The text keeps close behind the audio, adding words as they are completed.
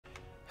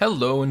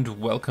Hello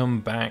and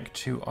welcome back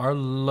to our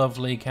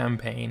lovely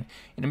campaign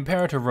in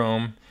Imperator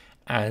Rome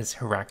as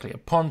Heraclea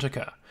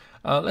Pontica.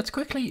 Let's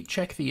quickly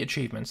check the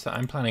achievements that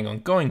I'm planning on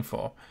going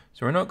for.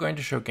 So we're not going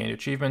to show gained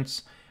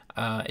achievements.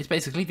 It's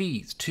basically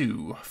these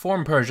two: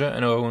 Form Persia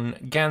and own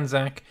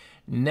Ganzak,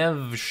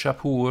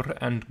 Nevshapur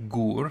and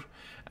Gur.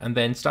 And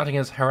then starting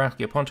as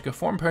Heraclea Pontica,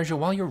 form Persia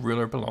while your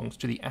ruler belongs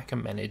to the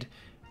Achaemenid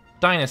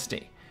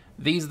dynasty.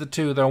 These are the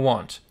two that I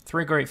want.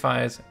 3 Great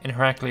Fires in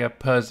Heraclea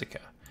Persica.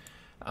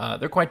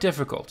 They're quite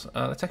difficult.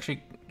 Let's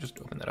actually just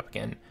open that up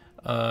again.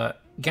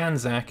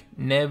 Ganzak,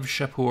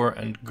 Nevshapur,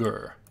 and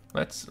Gur.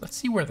 Let's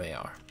see where they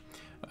are.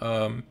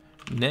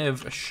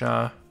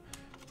 Nevshapur.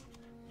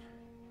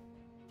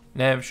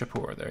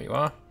 There you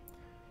are.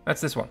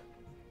 That's this one.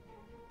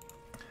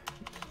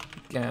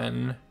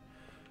 Ganzak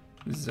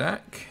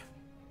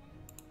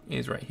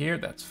is right here.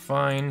 That's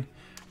fine.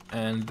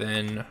 And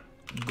then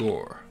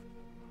Gur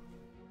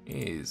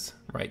is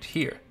right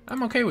here.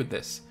 I'm okay with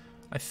this.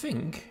 I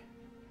think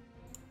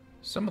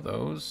some of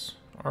those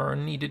are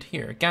needed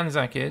here.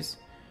 Ganzak is.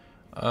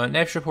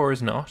 Nevshapur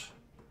is not.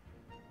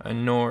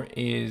 Nor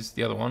is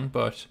the other one,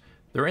 but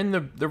they're in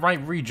the right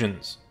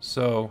regions.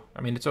 So, I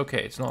mean, it's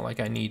okay. It's not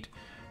like I need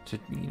to,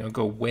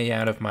 go way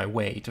out of my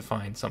way to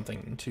find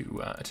something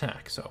to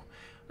attack. So,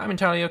 I'm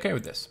entirely okay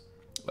with this.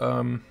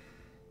 Oh,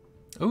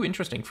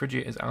 interesting.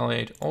 Phrygia is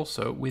allied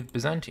also with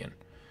Byzantium.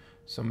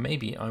 So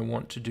maybe I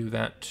want to do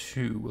that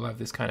too. We'll have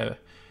this kind of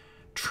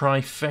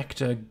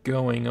trifecta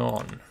going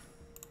on.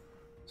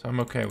 So I'm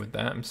okay with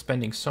that. I'm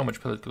spending so much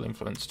political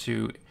influence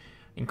to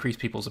increase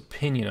people's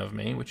opinion of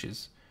me, which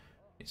is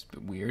it's a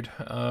bit weird.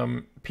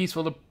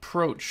 Peaceful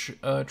approach.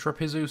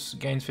 Trapezus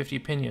gains 50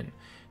 opinion.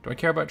 Do I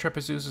care about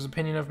Trapezus'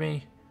 opinion of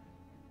me?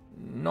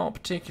 Not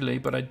particularly,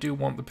 but I do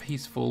want the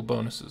peaceful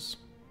bonuses.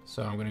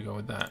 So I'm going to go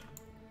with that.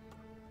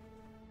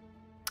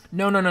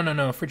 No.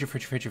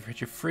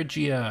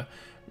 Phrygia.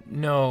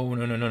 No.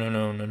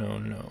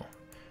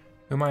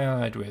 Who am I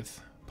allied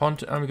with? I'm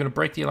going to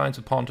break the alliance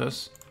with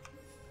Pontus.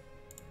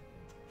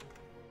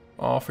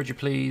 Oh, Phrygia,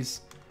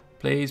 please.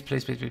 Please.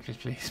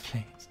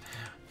 Can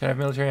I have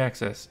military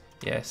access?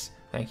 Yes,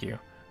 thank you.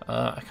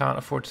 I can't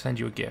afford to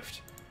send you a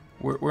gift.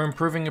 We're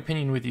improving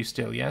opinion with you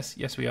still, yes?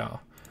 Yes, we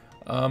are.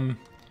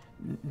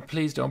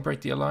 Please don't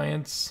break the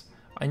alliance.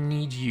 I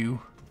need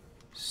you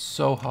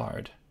so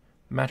hard.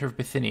 Matter of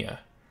Bithynia.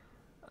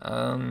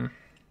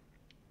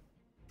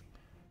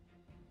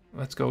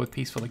 Let's go with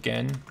peaceful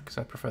again, because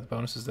I prefer the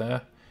bonuses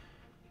there.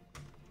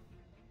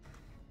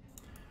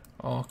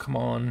 Oh, come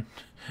on.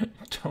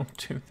 Don't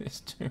do this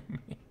to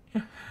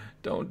me.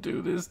 Don't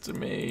do this to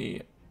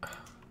me.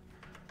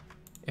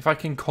 If I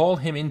can call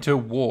him into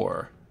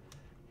war,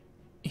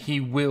 he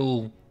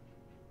will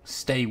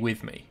stay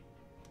with me.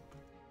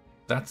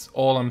 That's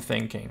all I'm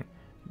thinking.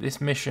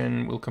 This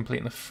mission will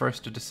complete on the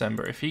 1st of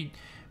December. If he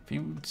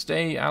would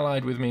stay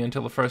allied with me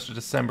until the 1st of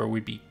December,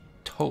 we'd be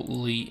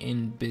totally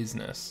in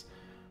business.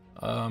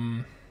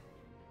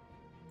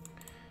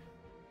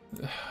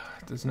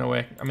 There's no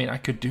way. I mean, I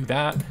could do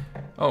that.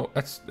 Oh,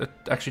 that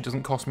actually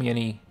doesn't cost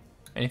me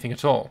anything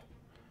at all.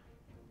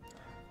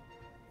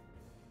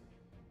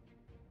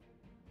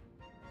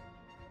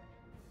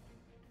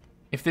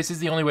 If this is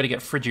the only way to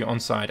get Phrygia on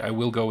side, I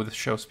will go with the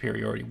show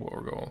superiority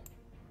war goal.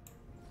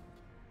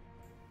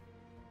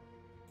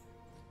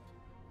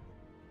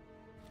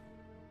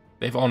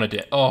 They've honored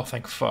it. Oh,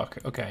 thank fuck.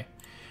 Okay.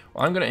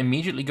 Well, I'm going to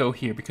immediately go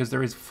here because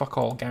there is fuck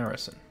all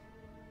garrison.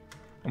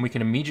 And we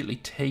can immediately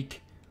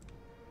take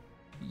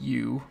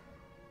you.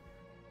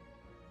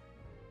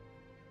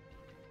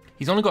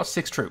 He's only got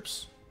 6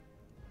 troops.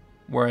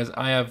 Whereas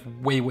I have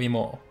way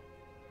more.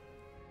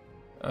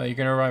 You're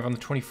going to arrive on the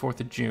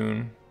 24th of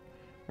June.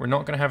 We're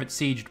not going to have it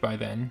sieged by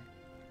then.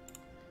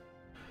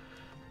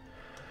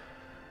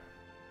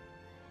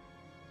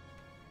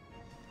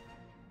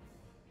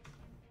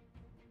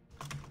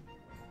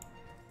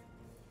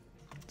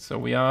 So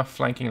we are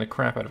flanking the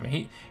crap out of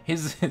him.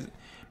 His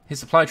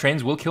supply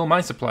trains will kill my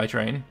supply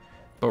train,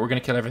 but we're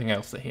going to kill everything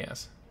else that he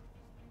has.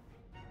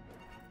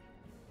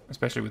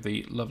 Especially with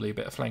the lovely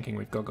bit of flanking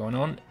we've got going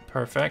on.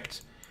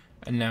 Perfect.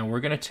 And now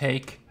we're going to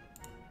take...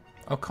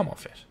 Oh, come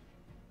off it.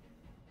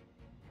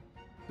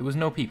 There was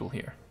no people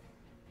here.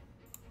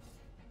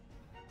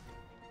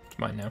 It's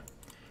mine now.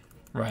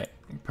 Right.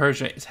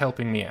 Persia is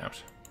helping me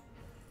out.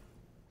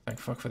 Thank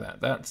fuck for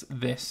that. That's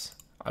this.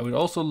 I would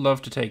also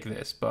love to take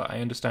this, but I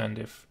understand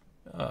if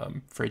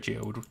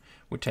Phrygia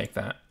would take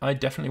that. I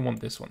definitely want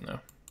this one,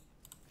 though.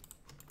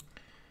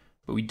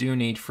 But we do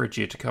need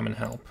Phrygia to come and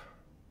help.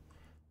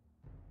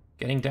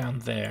 Getting down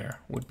there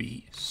would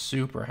be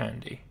super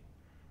handy.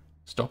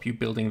 Stop you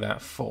building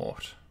that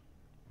fort.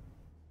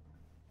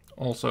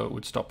 Also, it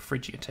would stop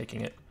Phrygia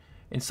taking it.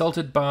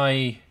 Insulted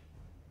by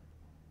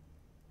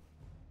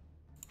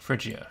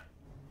Phrygia.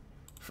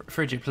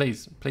 Phrygia,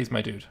 please. Please,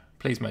 my dude.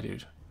 Please, my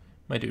dude.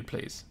 My dude,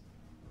 please.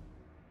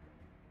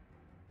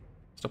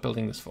 Stop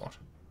building this fort.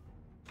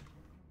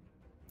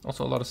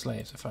 Also, a lot of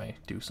slaves if I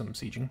do some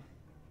sieging.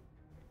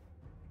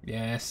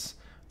 Yes,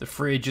 the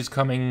fridge is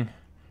coming.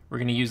 We're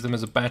going to use them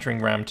as a battering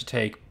ram to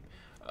take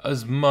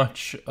as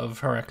much of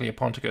Heraclea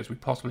Pontica as we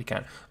possibly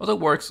can. Although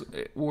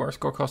war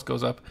score cost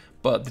goes up,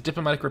 but the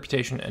diplomatic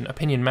reputation and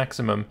opinion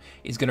maximum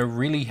is going to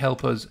really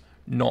help us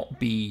not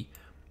be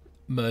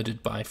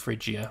murdered by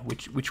Phrygia,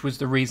 which was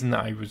the reason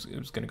that I was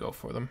going to go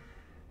for them.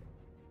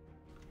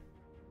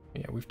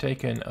 Yeah, we've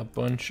taken a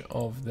bunch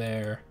of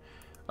their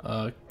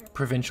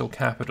provincial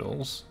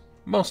capitals,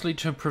 mostly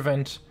to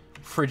prevent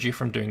Phrygia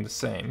from doing the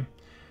same.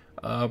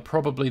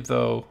 Probably,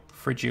 though,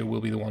 Phrygia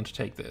will be the one to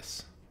take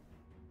this.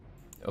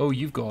 Oh,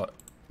 you've got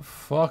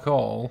fuck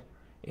all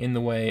in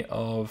the way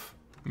of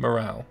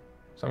morale.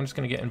 So I'm just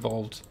going to get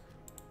involved.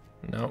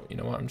 No, you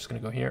know what? I'm just going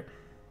to go here.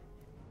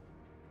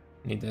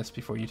 Need this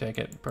before you take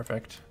it.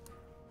 Perfect.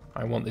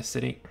 I want this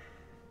city.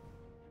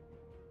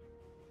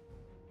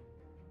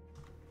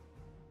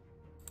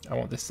 I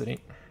want this city.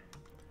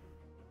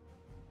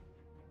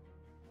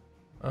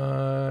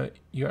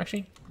 You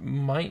actually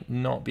might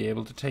not be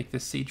able to take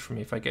this siege from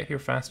me if I get here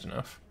fast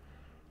enough.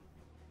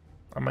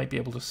 I might be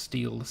able to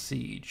steal the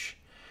siege.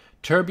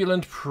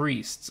 Turbulent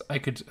priests. I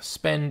could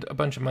spend a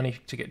bunch of money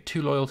to get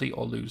 2 loyalty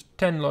or lose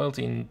 10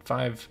 loyalty and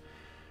 5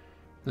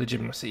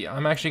 legitimacy.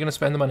 I'm actually going to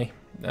spend the money.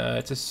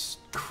 It's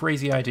a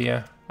crazy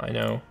idea, I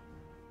know,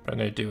 but I'm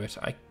going to do it.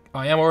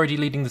 I am already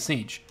leading the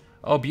siege.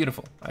 Oh,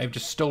 beautiful. I've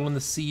just stolen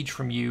the siege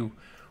from you.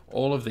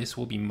 All of this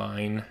will be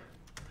mine.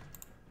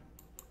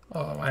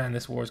 Oh man,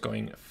 this war is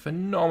going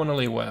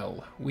phenomenally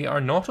well. We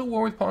are not at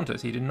war with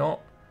Pontus.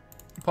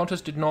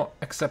 Pontus did not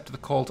accept the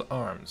call to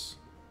arms.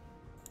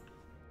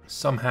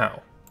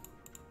 Somehow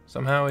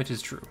it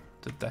is true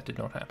that did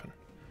not happen.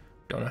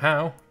 Don't know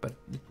how, but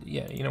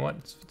yeah, you know what?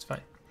 It's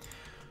fine.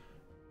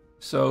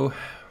 So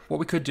what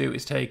we could do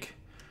is take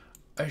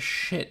a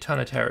shit ton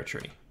of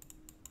territory.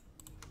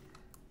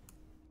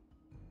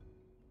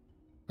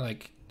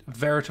 Like,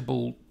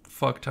 veritable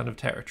fuck ton of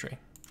territory.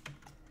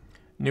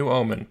 New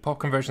Omen. Pop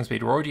conversion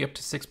speed. We're already up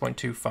to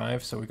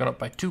 6.25, so we've gone up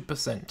by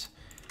 2%,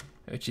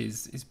 which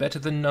is better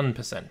than none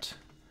percent.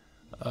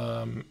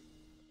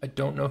 I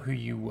don't know who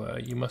you were.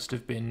 You must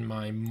have been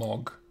my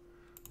Mog.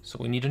 So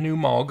we need a new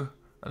Mog,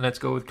 and let's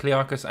go with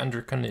Clearchus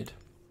Androconid.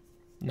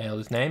 Nailed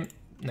his name,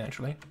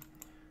 naturally.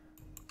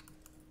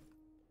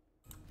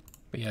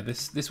 But yeah,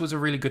 this was a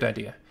really good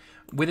idea.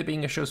 With it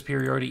being a show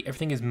superiority,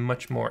 everything is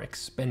much more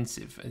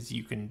expensive, as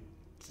you can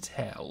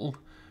tell.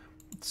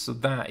 So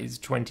that is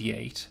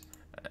 28,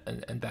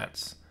 and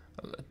that's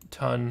a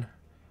ton.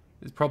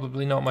 There's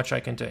probably not much I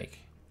can take.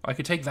 I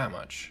could take that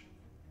much.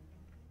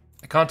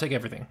 I can't take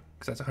everything,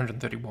 because that's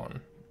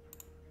 131.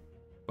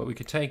 But we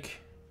could take,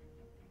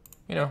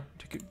 you know,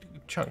 take a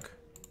chunk.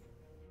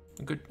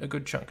 A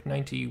good chunk.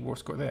 90 war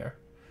score there.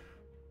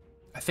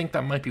 I think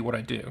that might be what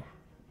I do.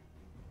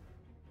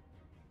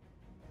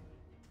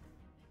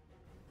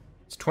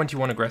 It's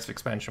 21 aggressive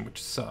expansion,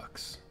 which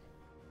sucks.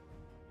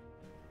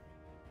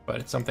 But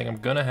it's something I'm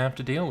gonna have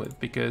to deal with,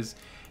 because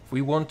if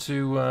we want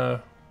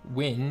to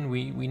win,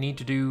 we need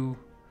to do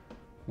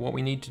what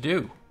we need to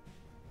do.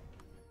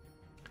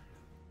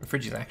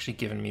 Phrygia's actually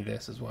given me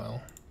this as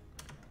well.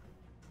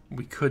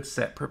 We could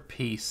separate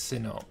peace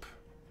Sinop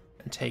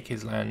and take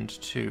his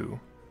land too.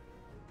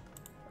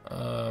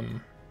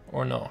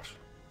 Or not.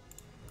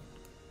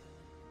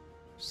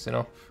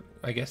 Sinop,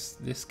 I guess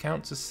this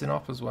counts as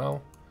Sinop as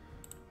well.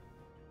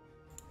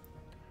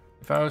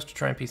 If I was to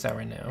try and peace out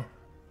right now,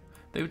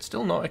 they would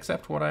still not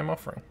accept what I'm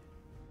offering.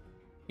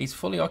 He's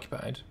fully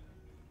occupied,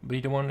 but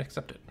he don't want to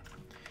accept it.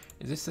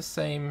 Is this the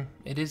same?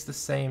 It is the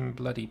same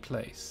bloody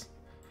place.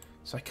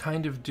 So I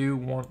kind of do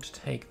want to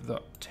take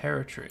the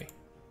territory.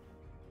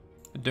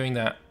 But doing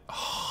that...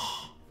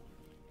 Oh,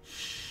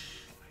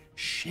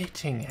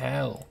 shitting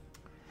hell.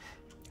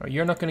 Oh,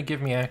 you're not going to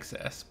give me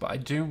access, but I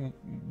do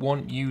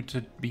want you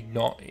to be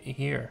not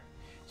here.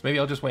 So maybe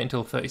I'll just wait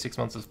until 36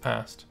 months has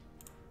passed.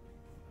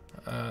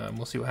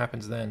 We'll see what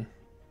happens then.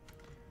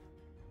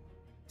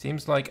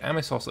 Seems like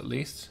Amisos, at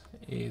least,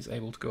 is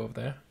able to go over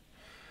there.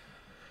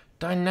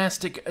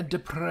 Dynastic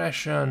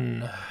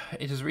depression.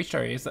 It has reached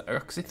areas that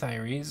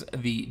Oxythyres,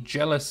 the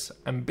jealous,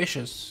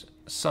 ambitious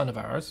son of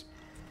ours,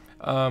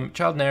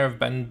 child and heir of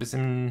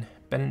Banbizin,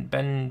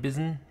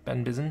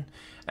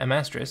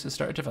 Amastris, has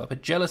started to develop a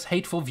jealous,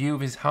 hateful view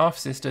of his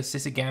half-sister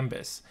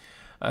Sisygambis.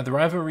 The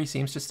rivalry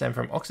seems to stem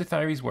from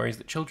Oxythyres' worries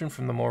that children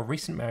from the more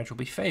recent marriage will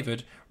be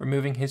favoured,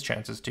 removing his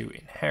chances to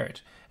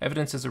inherit.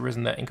 Evidence has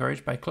arisen that,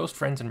 encouraged by close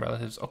friends and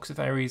relatives,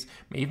 Oxythyres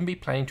may even be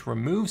planning to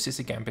remove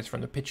Sisygambis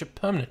from the picture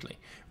permanently.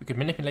 We could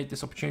manipulate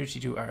this opportunity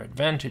to our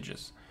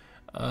advantages.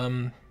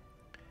 I'm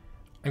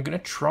going to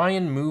try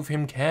and move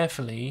him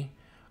carefully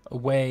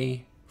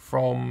away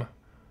from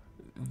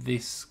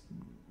this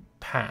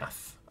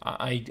path.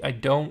 I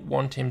don't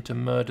want him to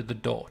murder the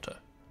daughter.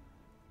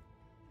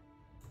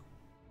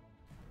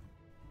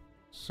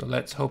 So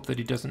let's hope that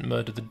he doesn't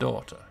murder the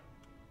daughter.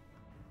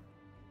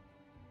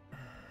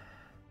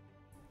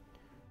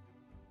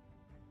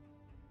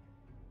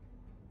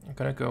 I'm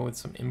gonna go with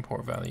some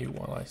import value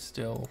while I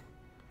still...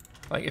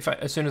 Like,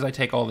 as soon as I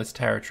take all this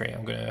territory,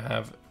 I'm gonna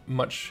have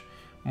much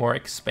more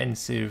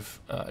expensive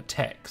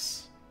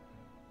techs.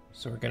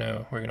 So we're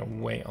gonna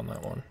wait on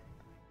that one.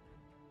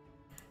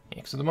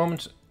 Because at the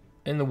moment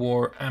in the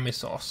war,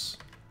 Amisos.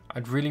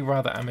 I'd really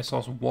rather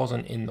Amisos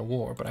wasn't in the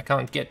war, but I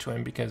can't get to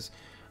him because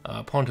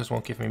Pontus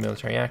won't give me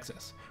military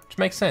access. Which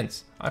makes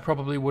sense. I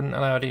probably wouldn't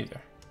allow it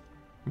either.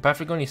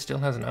 Paphlagonia still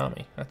has an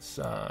army. That's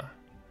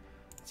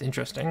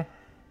interesting.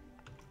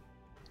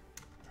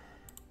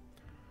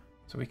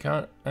 So we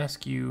can't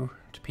ask you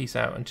to peace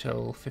out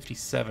until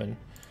 57.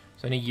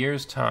 So in a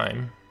year's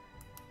time.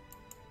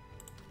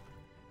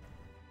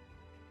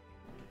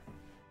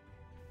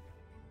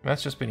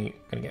 That's just gonna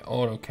get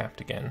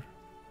auto-capped again.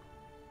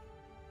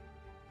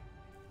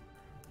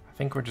 I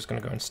think we're just gonna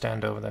go and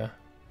stand over there.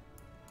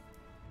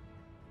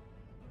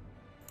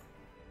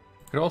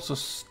 Could also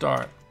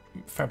start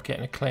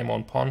fabricating a claim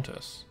on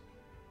Pontus.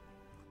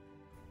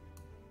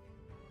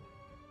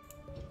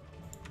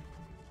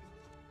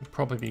 Would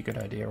probably be a good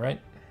idea, right?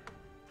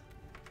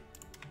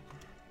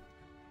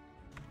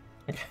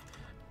 Okay.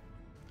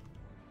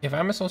 If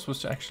Amisos was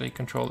to actually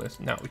control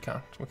this, no, we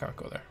can't. We can't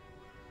go there.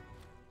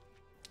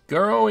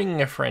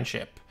 Growing a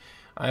friendship.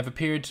 I have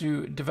appeared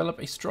to develop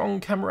a strong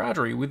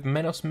camaraderie with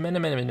Menos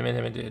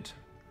Menemenid,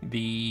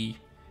 the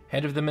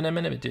head of the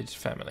Menemenid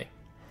family.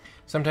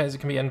 Sometimes it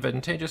can be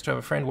advantageous to have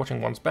a friend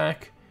watching one's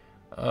back.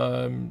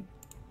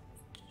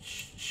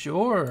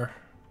 Sure.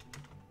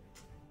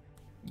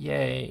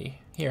 Yay.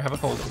 Here, have a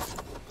holding.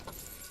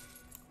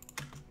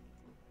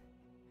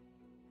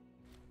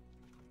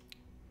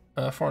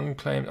 Foreign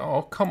claim.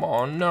 Oh, come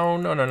on. No,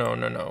 no, no, no,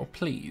 no, no.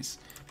 Please.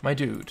 My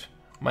dude.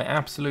 My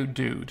absolute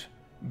dude.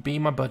 Be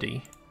my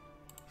buddy.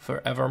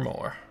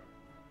 Forevermore.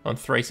 And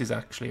Thrace is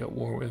actually at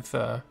war with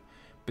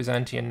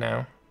Byzantium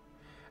now.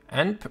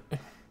 And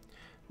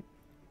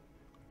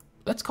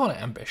let's call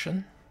it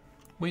ambition.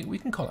 We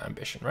can call it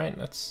ambition, right?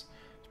 That's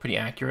pretty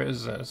accurate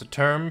as a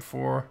term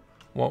for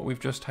what we've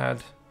just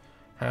had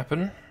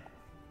happen.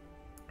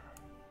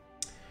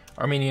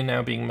 Armenia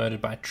now being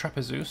murdered by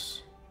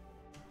Trapezus.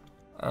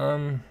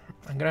 I'm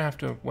gonna have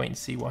to wait and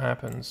see what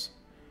happens.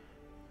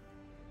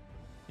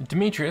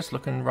 Demetrius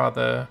looking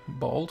rather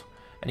bold,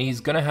 and he's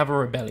gonna have a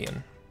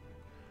rebellion.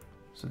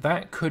 So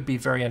that could be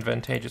very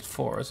advantageous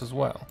for us as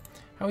well.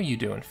 How are you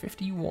doing?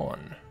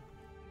 51.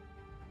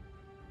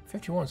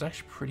 51 is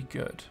actually pretty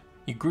good.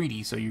 You're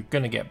greedy, so you're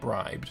gonna get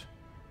bribed.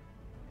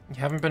 You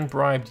haven't been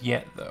bribed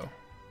yet, though.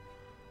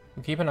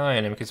 We'll keep an eye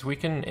on him, because if we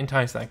can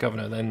entice that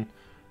governor, then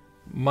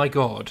my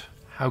god,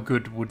 how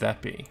good would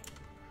that be?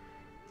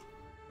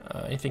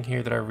 Anything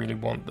here that I really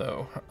want,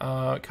 though?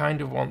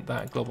 Kind of want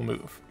that global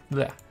move.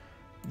 Blech.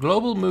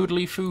 Global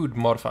moodly food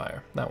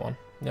modifier. That one.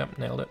 Yep,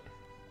 nailed it.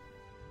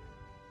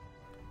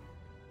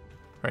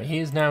 Right, he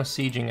is now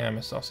sieging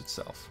Amisos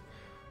itself.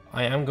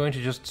 I am going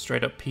to just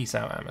straight up peace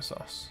out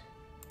Amisos.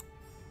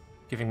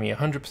 Giving me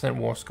 100%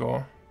 war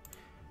score.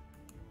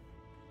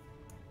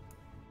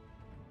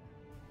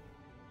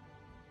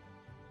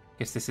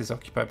 Guess this is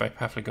occupied by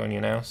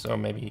Paphlagonia now, so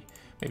maybe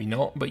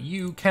not, but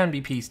you can be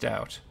peaced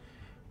out.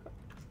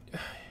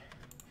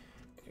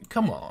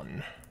 Come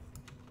on.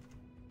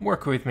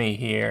 Work with me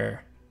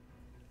here.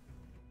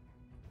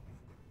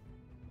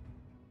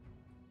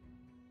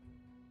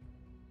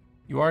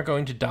 You are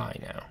going to die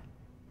now.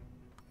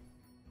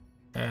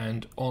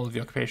 And all of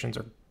the occupations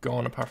are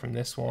gone apart from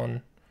this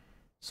one.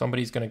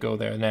 Somebody's going to go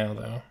there now,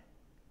 though.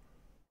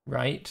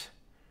 Right?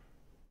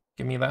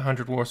 Give me that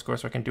 100 war score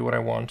so I can do what I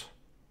want.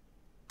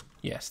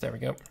 Yes, there we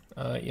go.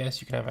 Yes,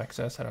 you can have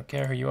access. I don't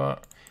care who you are.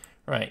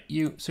 Right,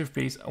 you, super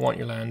peace, I want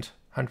your land.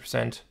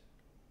 100%.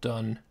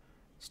 Done.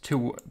 It's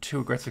two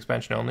aggressive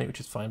expansion only, which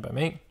is fine by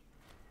me.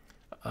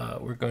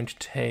 We're going to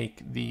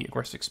take the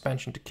aggressive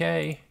expansion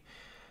decay.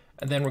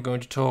 And then we're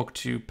going to talk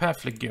to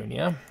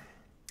Paphlagonia.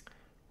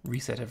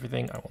 Reset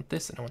everything. I want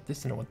this, and I want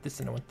this, and I want this,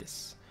 and I want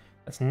this.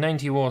 That's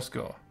 90 war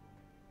score.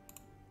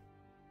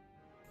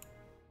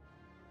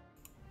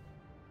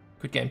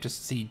 Could get him to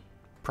cede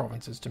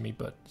provinces to me,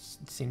 but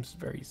it seems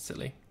very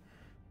silly.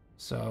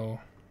 So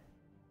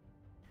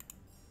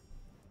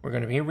we're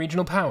going to be a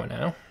regional power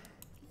now.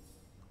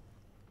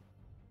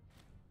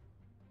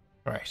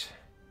 Right.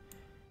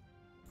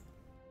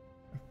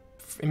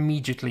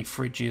 Immediately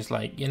Phrygia's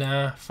like, you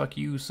know, fuck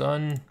you,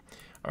 son.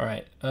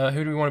 Alright,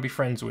 who do we want to be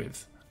friends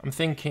with? I'm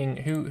thinking,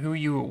 who are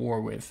you at war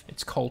with?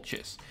 It's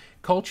Colchis.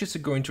 Colchis are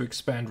going to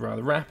expand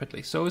rather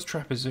rapidly, so is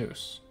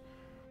Trapezus.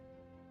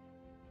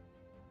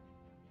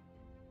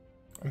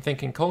 I'm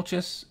thinking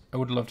Colchis, I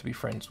would love to be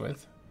friends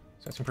with.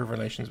 So let's improve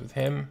relations with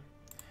him.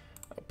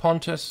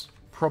 Pontus,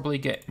 probably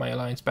get my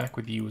alliance back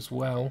with you as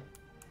well.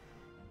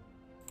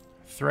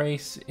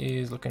 Thrace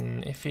is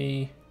looking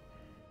iffy.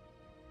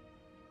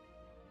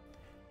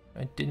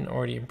 I didn't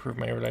already improve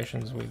my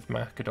relations with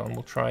Macedon.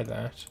 We'll try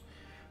that.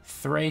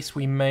 Thrace,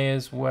 we may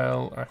as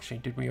well... Actually,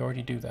 did we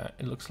already do that?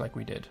 It looks like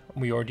we did.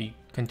 We're already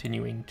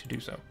continuing to do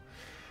so.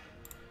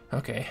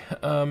 Okay.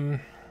 I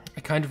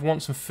kind of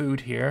want some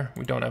food here.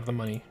 We don't have the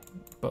money,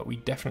 but we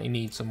definitely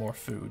need some more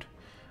food.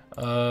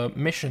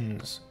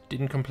 Missions.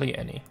 Didn't complete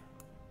any.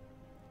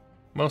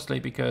 Mostly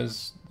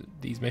because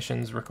these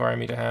missions require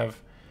me to have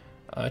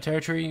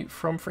territory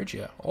from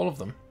Phrygia. All of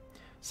them.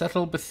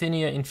 Settle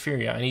Bithynia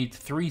Inferior. I need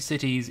 3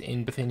 cities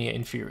in Bithynia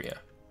Inferior.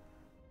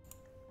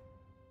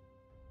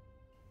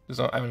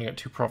 I've only got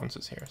 2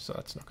 provinces here, so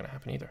that's not going to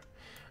happen either.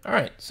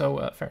 Alright,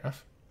 so fair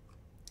enough.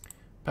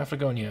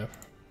 Paphlagonia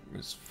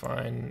is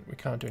fine. We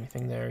can't do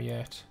anything there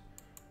yet.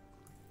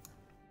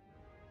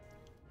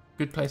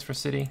 Good place for a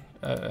city.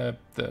 The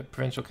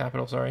provincial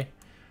capital, sorry.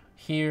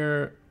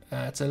 Here,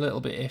 it's a little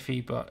bit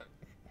iffy, but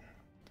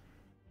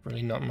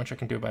really not much I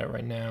can do about it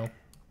right now.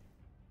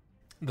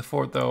 The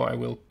fort, though, I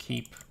will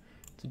keep.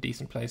 It's a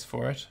decent place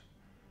for it.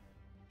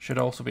 Should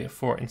also be a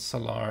fort in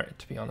Salar,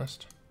 to be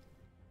honest.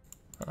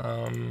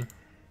 Yeah,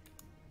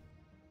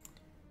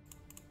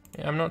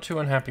 I'm not too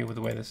unhappy with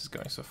the way this is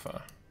going so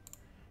far.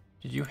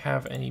 Did you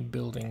have any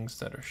buildings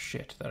that are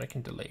shit that I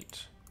can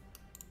delete?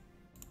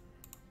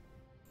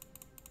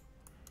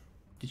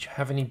 Did you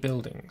have any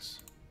buildings?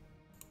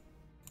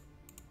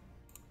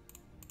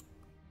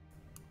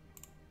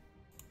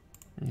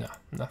 No,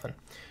 nothing.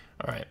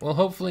 Alright, well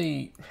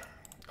hopefully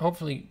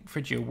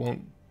Phrygia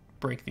won't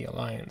break the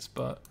alliance,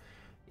 but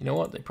you know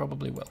what? They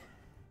probably will.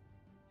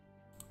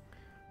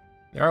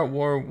 They are at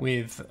war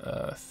with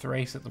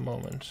Thrace at the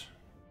moment.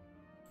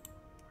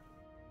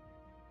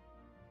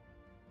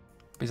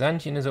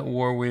 Byzantium is at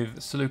war with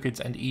Seleucids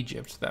and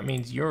Egypt. That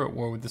means you're at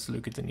war with the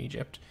Seleucids and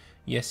Egypt.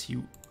 Yes,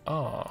 you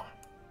are.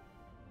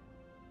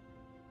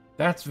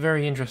 That's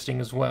very interesting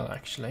as well,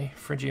 actually.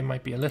 Phrygia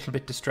might be a little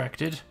bit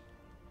distracted.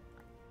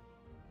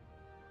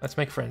 Let's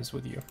make friends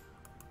with you.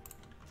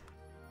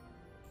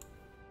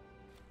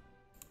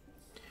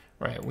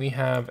 Right, we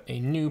have a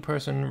new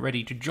person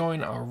ready to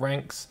join our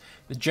ranks.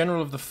 The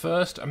General of the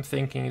First, I'm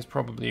thinking, is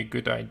probably a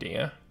good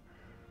idea.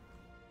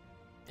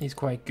 He's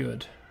quite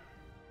good.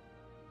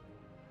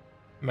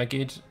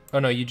 Magid? Oh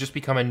no, you just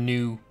become a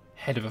new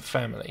head of a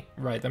family.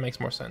 Right, that makes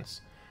more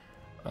sense.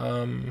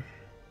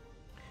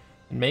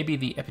 Maybe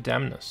the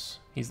Epidamnus.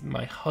 He's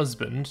my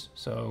husband,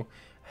 so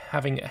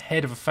having a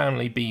head of a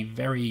family be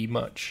very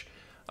much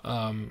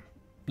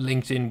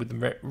linked in with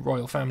the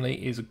royal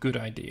family is a good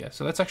idea.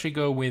 So let's actually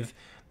go with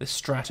the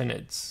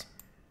Stratonids.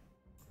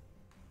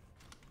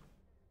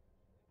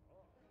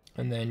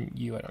 And then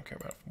you, I don't care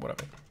about,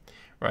 whatever.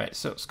 Right,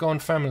 so Scone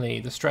family,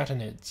 the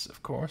Stratonids,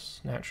 of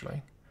course,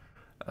 naturally.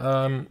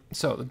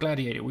 So the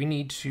Gladiator, we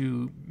need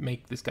to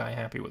make this guy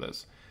happy with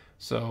us.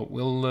 So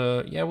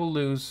we'll, yeah, we'll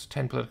lose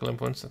 10 political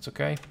influence, that's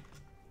okay.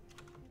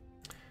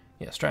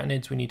 Yeah,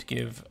 Stratonids we need to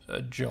give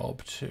a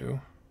job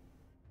to.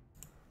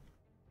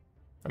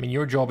 I mean,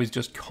 your job is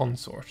just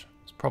consort.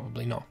 It's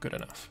probably not good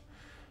enough.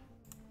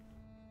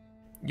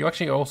 You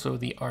actually are also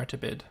the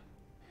Artibid.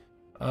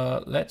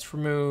 Let's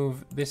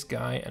remove this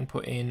guy and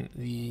put in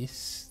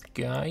this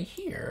guy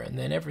here, and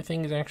then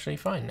everything is actually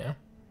fine now.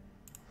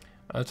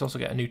 Let's also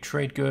get a new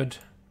trade good.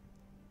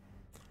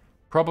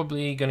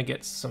 Probably gonna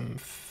get some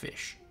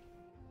fish.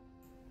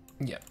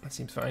 Yeah, that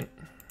seems fine.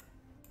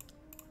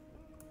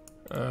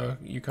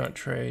 You can't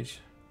trade.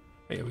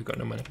 Oh, yeah, we've got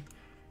no money.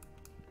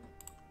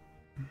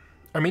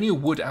 Armenia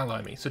would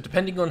ally me, so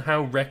depending on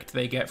how wrecked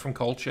they get from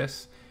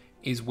Colchis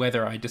is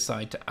whether I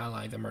decide to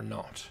ally them or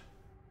not.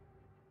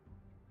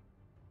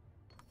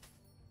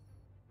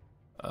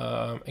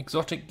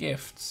 Exotic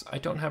gifts. I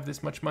don't have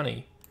this much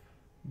money,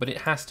 but it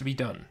has to be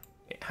done.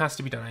 It has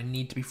to be done. I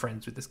need to be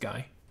friends with this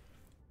guy.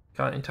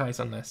 Can't entice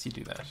unless you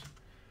do that.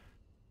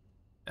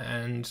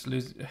 And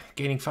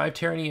gaining 5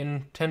 tyranny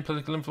and 10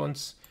 political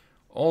influence,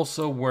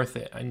 also worth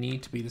it. I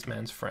need to be this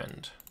man's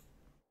friend.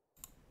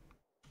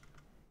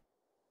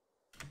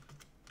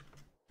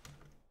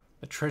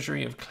 The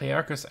treasury of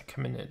Clearchus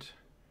Achaemenid.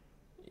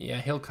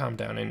 Yeah, he'll calm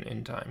down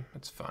in time.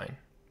 It's fine.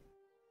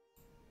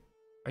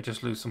 I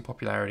just lose some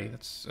popularity.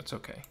 That's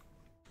okay.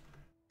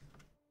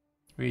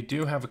 We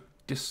do have a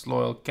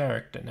disloyal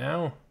character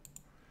now.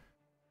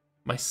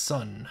 My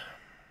son.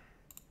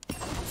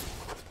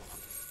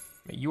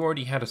 You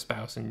already had a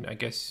spouse, and I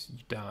guess you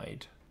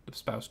died. The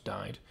spouse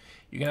died.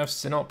 You can have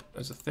Sinop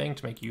as a thing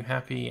to make you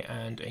happy,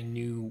 and a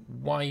new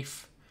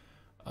wife.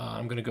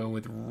 I'm gonna go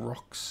with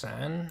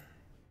Roxanne.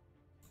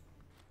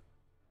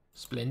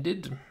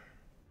 Splendid.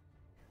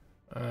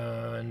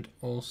 And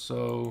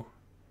also,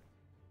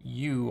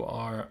 you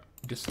are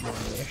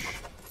disloyal-ish.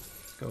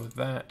 Let's go with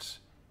that.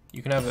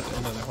 You can have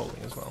another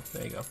holding as well.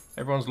 There you go.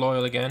 Everyone's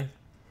loyal again.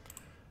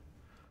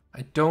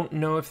 I don't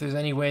know if there's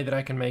any way that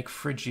I can make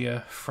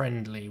Phrygia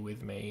friendly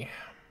with me.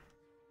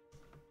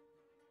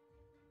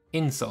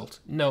 Insult.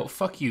 No,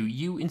 fuck you.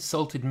 You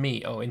insulted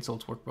me. Oh,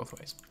 insults work both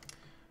ways.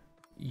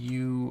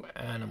 You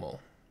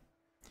animal.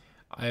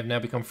 I have now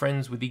become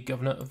friends with the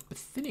governor of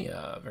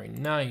Bithynia. Very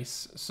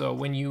nice. So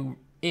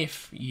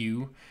if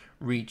you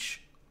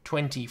reach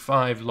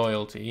 25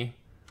 loyalty,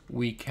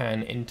 we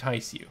can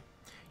entice you.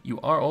 You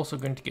are also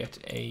going to get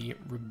a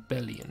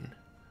rebellion.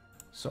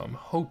 So I'm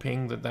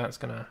hoping that that's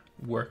going to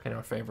work in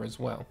our favor as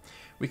well.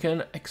 We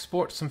can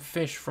export some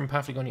fish from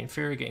Paphlagonia and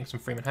Fury, getting some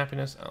freeman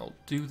happiness. I'll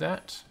do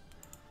that.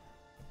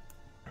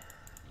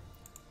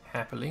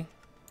 Happily.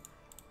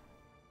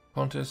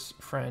 Pontus,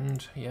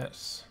 friend,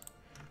 yes.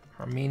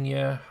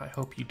 Armenia, I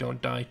hope you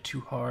don't die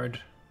too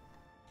hard.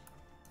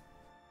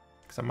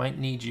 Because I might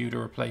need you to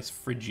replace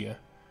Phrygia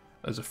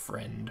as a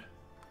friend.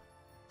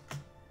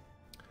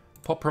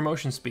 Pop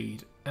promotion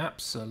speed.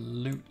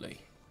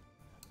 Absolutely.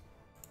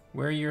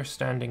 Where you're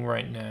standing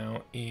right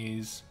now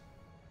is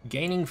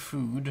gaining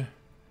food.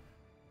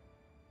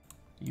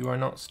 You are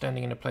not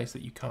standing in a place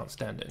that you can't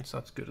stand in, so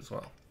that's good as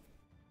well.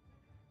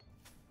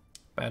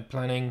 Bad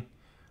planning.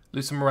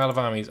 Lose some morale of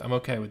armies. I'm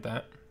okay with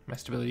that. My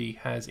stability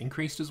has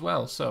increased as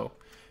well, so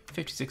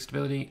 56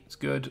 stability, it's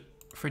good.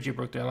 Phrygia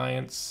broke the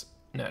alliance,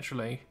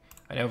 naturally.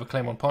 I now have a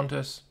claim on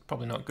Pontus,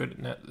 probably not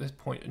good at this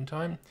point in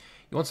time.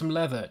 You want some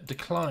leather?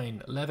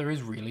 Decline. Leather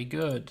is really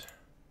good.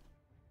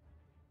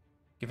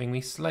 Giving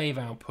me slave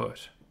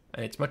output,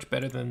 and it's much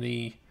better than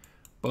the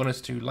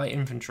bonus to light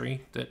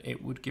infantry that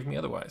it would give me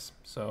otherwise,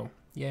 so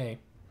yay.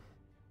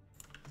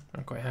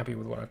 I'm quite happy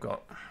with what I've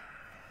got.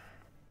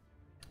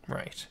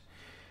 Right.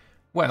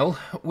 Well,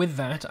 with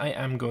that, I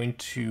am going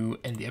to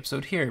end the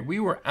episode here. We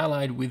were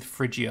allied with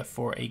Phrygia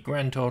for a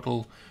grand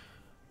total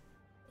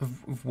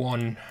of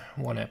one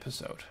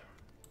episode.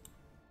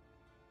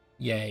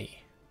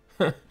 Yay.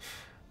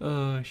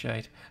 Oh,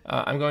 shite.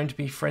 I'm going to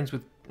be friends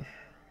with...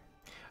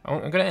 I'm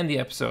going to end the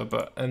episode,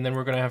 and then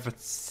we're going to have a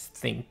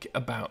think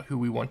about who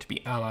we want to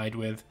be allied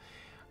with.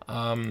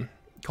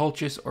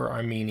 Colchis or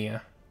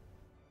Armenia.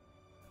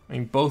 I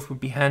mean, both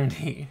would be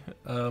handy.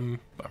 But I'm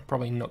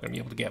probably not going to be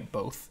able to get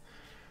both.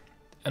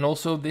 And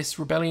also this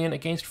rebellion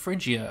against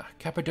Phrygia.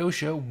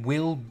 Cappadocia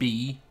will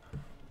be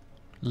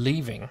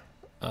leaving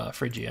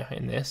Phrygia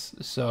in this.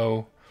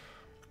 So,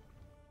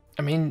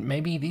 I mean,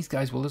 maybe these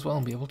guys will as well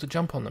and be able to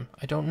jump on them.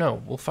 I don't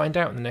know. We'll find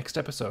out in the next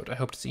episode. I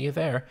hope to see you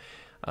there.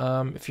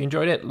 If you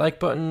enjoyed it,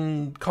 like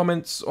button,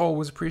 comments,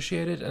 always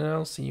appreciated. And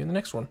I'll see you in the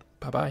next one.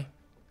 Bye-bye.